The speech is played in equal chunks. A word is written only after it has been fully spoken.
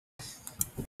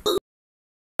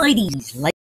Ladies,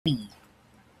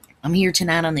 I'm here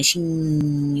tonight on the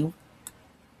show.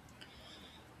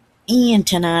 And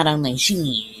tonight on the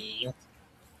show,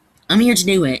 I'm here to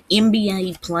do an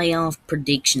NBA playoff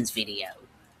predictions video.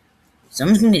 So I'm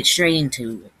just going to get straight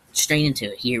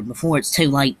into it here before it's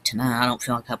too late tonight. I don't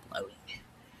feel like uploading.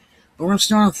 But we're going to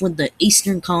start off with the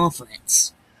Eastern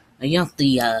Conference. I got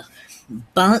the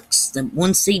Bucks, the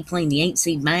 1 seed playing the 8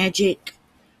 seed Magic.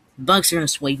 The Bucks are going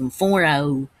to sweep them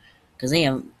 4-0 because they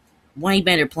have way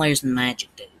better players than the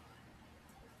Magic do.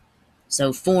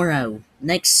 So 4-0.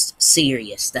 Next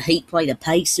series, the Heat play the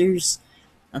Pacers.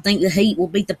 I think the Heat will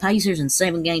beat the Pacers in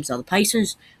 7 games. So the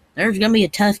Pacers, they're going to be a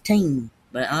tough team.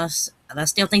 But I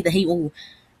still think the Heat will,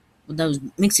 with those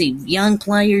mix of young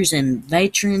players and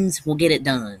veterans, will get it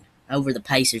done over the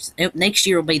Pacers. Next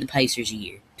year will be the Pacers'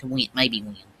 year to win, maybe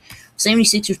win.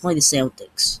 76ers play the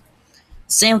Celtics.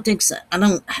 Celtics,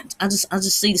 I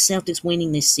just see the Celtics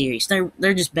winning this series.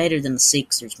 They're just better than the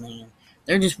Sixers, man.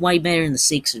 They're just way better than the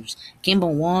Sixers.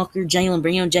 Kemba Walker, Jaylen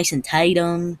Brown, Jason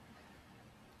Tatum.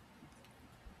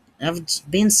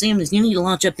 Ben Simmons, you need to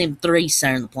launch up them threes,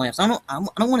 sir, in the playoffs. I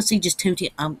don't want to see just 2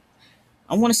 teams. I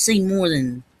want to see more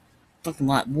than fucking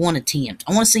like 1 attempt.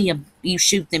 I want to see you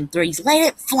shoot them threes.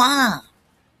 Let it fly.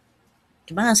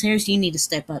 Tobias Harris, you need to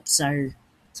step up, sir.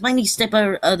 Somebody needs to step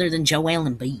up other than Joel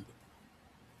Embiid.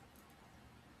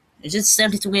 It's just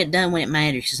Celtics will get it done when it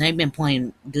matters because they've been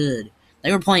playing good.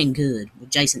 They were playing good with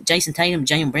Jason Tatum and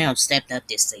Jaylen Brown stepped up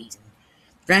this season.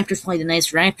 Raptors play the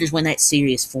Nets. Raptors win that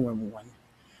series 4-1.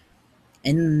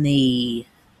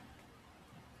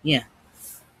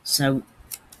 So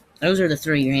those are the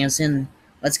 3 rounds, and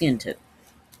let's get into it.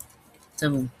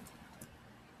 So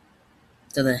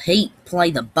the Heat play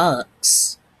the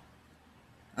Bucks.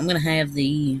 I'm gonna have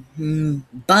the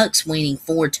Bucks winning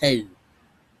 4-2.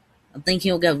 I think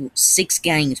he'll go 6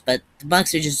 games, but the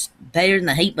Bucks are just better than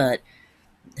the Heat. But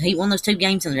the Heat won those 2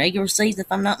 games in the regular season,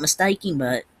 if I'm not mistaken.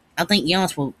 But I think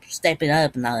Giannis will step it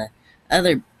up, and the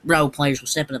other role players will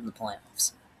step it up in the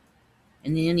playoffs.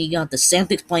 And then you got the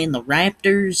Celtics playing the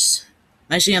Raptors.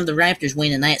 I actually have the Raptors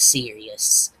winning that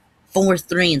series,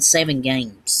 4-3 in 7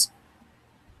 games.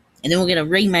 And then we'll get a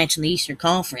rematch in the Eastern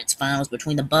Conference Finals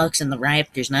between the Bucks and the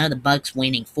Raptors. Now the Bucks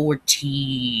winning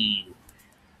 4-2.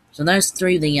 So that's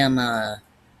through the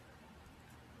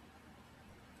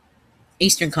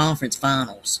Eastern Conference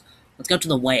Finals. Let's go to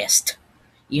the West.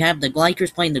 You have the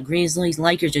Lakers playing the Grizzlies.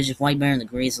 Lakers are just way better than the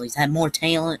Grizzlies. Have more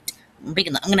talent. I'm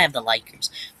going to have the Lakers.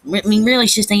 I mean, really,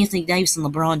 it's just Anthony Davis and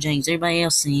LeBron James. Everybody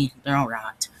else, they're all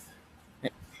right.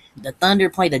 The Thunder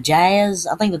play the Jazz.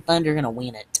 I think the Thunder are going to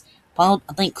win it. I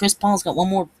think Chris Paul's got one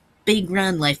more big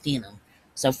run left in him.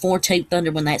 So 4-2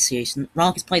 Thunder win that series.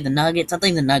 Rockets play the Nuggets. I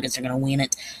think the Nuggets are going to win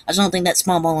it. I just don't think that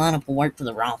small ball lineup will work for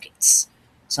the Rockets.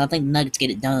 So I think the Nuggets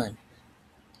get it done.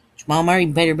 Jamal Murray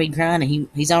better be grinding.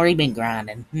 He's already been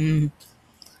grinding. And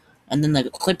then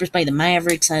the Clippers play the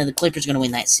Mavericks. The Clippers are going to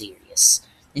win that series.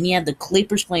 Then you have the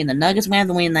Clippers playing the Nuggets. We have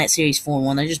to win that series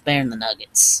 4-1. They're just better than the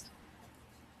Nuggets.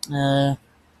 The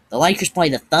Lakers play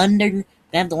the Thunder.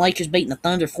 We have the Lakers beating the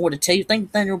Thunder 4-2. I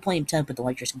think the Thunder will play them tough, but the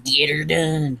Lakers get her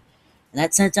done. And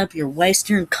that sets up your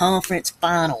Western Conference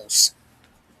Finals.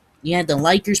 You have the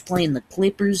Lakers playing the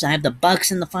Clippers. I have the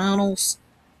Bucks in the finals.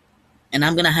 And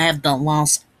I'm going to have the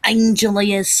Los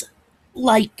Angeles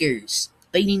Lakers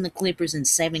beating the Clippers in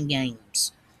 7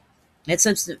 games. That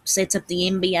sets up the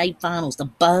NBA Finals. The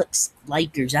Bucks,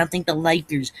 Lakers. I think the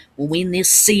Lakers will win this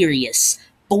series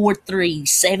 4-3,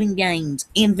 7 games.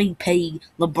 MVP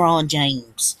LeBron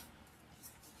James.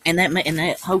 And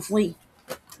that hopefully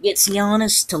gets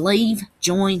Giannis to leave,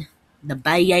 join the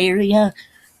Bay Area.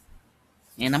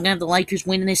 And I'm going to have the Lakers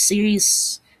winning this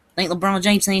series. I think LeBron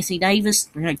James and Anthony Davis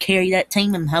are going to carry that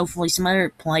team, and hopefully some other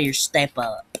players step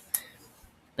up.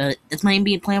 But that's my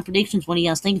NBA playoff predictions. What do you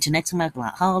guys think? Until next time, I'll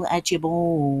holler at you,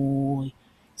 boy.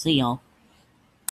 See y'all.